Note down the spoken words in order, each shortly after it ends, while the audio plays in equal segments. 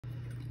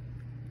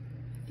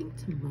I think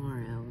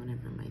tomorrow,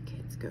 whenever my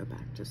kids go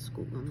back to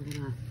school, I'm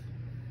gonna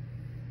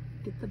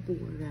get the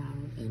board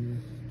out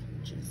and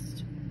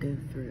just go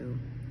through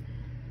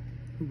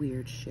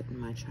weird shit in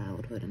my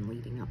childhood and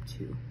leading up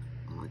to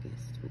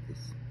August with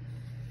this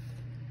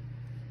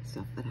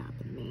stuff that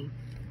happened to me.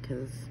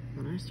 Because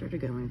when I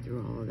started going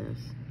through all of this,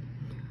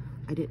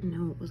 I didn't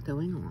know what was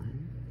going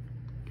on.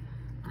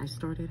 I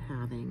started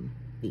having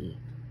the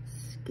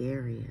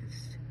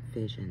scariest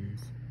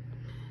visions,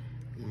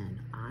 and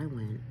I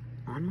went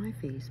on my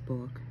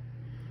Facebook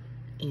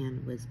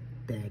and was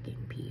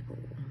begging people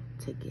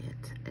to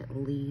get at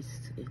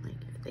least,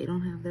 like, if they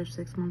don't have their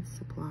 6-month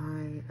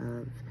supply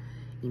of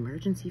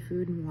emergency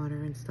food and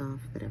water and stuff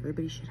that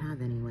everybody should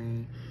have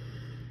anyway,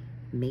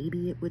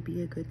 maybe it would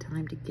be a good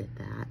time to get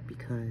that,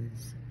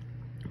 because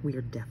we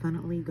are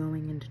definitely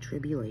going into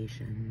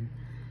tribulation.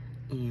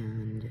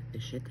 And the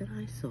shit that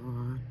I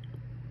saw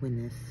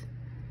when this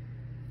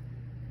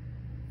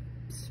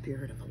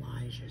spirit of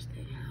Elijah's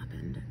thing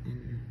happened,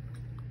 and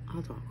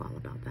I'll talk all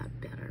about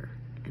that better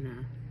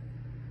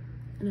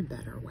in a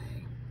better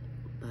way.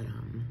 But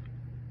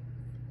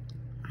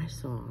I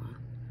saw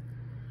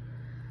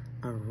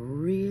a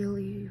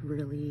really,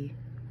 really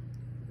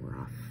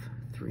rough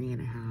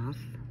 3.5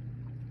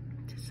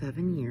 to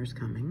 7 years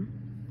coming.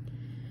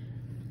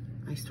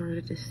 I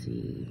started to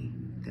see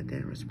that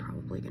there was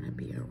probably going to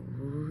be a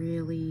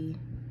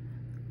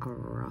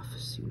rough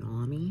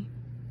tsunami.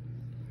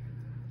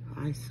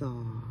 I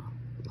saw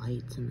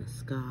lights in the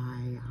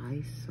sky.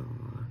 I saw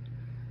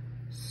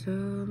so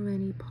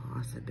many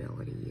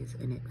possibilities,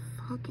 and it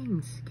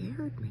fucking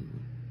scared me.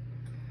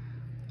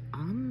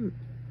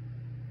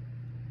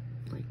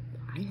 Like,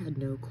 I had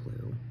no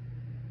clue.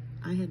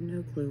 I had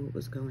no clue what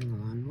was going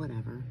on,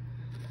 whatever.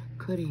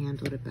 Could have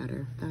handled it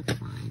better, that's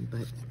fine,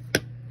 but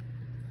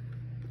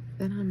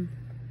then I'm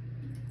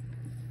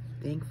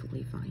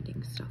thankfully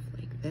finding stuff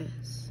like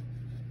this.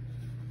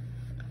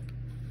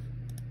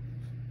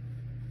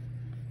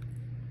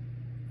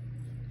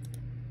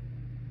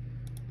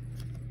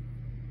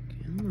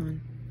 Come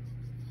on.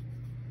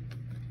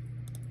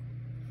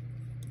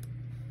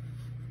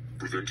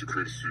 For them to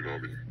create a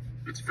tsunami,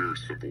 it's very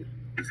simple.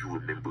 If you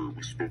remember,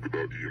 we spoke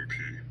about EMP,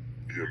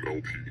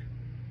 EMLP.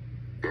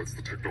 That's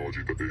the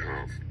technology that they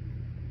have.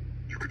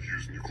 You could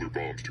use nuclear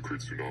bombs to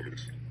create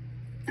tsunamis.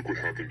 Look what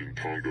happened in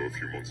Tonga a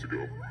few months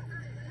ago.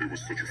 It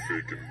was such a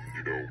fake, and,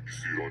 you know, you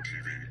see it on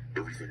TV.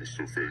 Everything is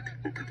so fake,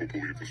 but people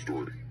believe the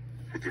story.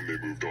 But then they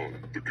moved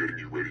on. They're getting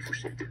you ready for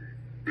something.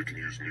 They can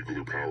use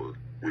nuclear power,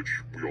 which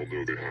we all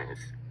know they have.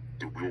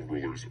 The real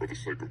rulers are the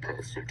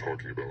psychopaths I'm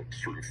talking about.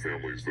 Certain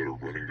families that are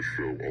running the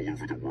show all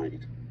over the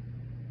world.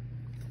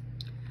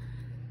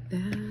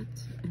 That,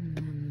 and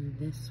then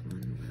this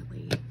one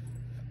really,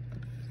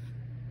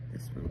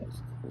 this one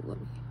was cool. Let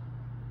me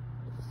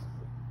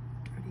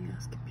try to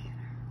use computer.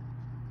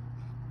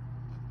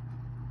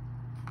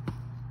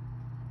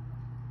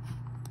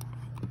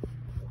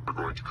 They're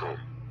going to come.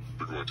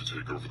 They're going to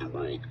take over the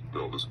world.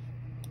 Now listen,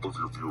 of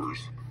your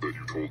viewers that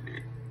you told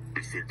me,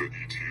 they think that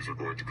ETs are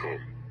going to come.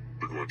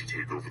 They're going to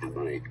take over the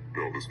world.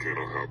 Now this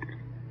cannot happen.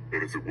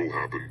 And if it will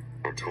happen,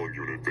 I'm telling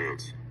you in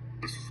advance,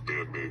 this is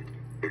man-made.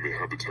 And they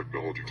have the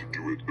technology to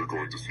do it. They're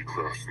going to see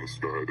crafts in the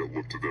sky that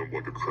look to them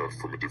like a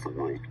craft from a different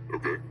world,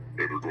 okay? And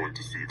they're going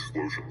to see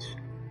explosions.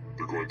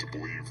 They're going to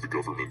believe the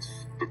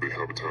governments that they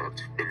have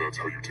attacked, and that's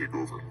how you take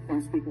over.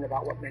 I'm speaking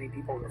about what many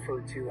people refer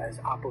to as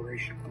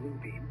Operation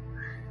Bluebeam.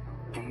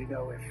 Do you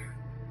know if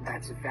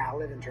that's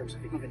valid in terms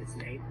of even its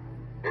name?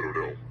 I don't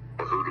know.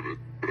 I heard of it,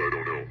 but I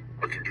don't know.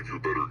 I can give you a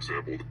better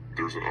example.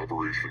 There's an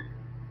operation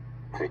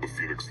called the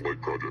Phoenix Light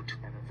Project.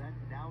 An event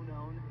now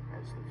known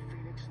as the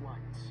Phoenix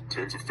Lights.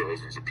 Tens of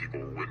thousands of people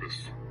were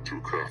witness to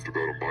a craft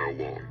about a mile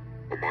long,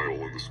 a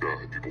mile in the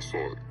sky. People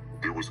saw it.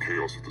 There was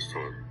chaos at this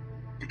time.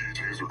 The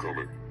ETs are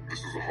coming. This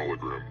is a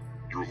hologram.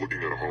 You're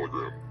looking at a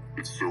hologram.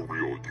 It's so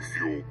real, you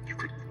feel you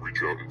could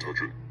reach out and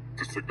touch it.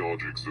 This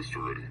technology exists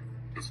already.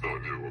 It's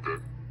not new,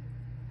 okay?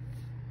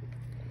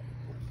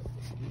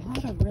 A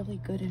lot of really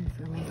good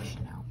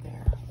information out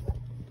there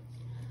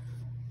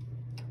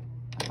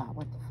about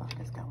what the fuck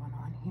is going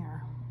on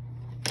here,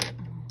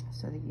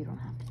 so that you don't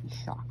have to be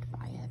shocked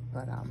by it.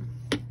 But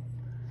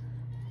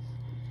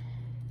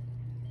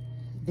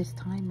this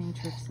time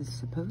matrix is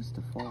supposed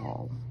to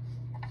fall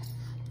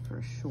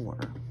for sure,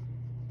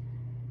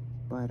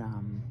 but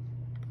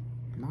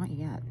not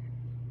yet.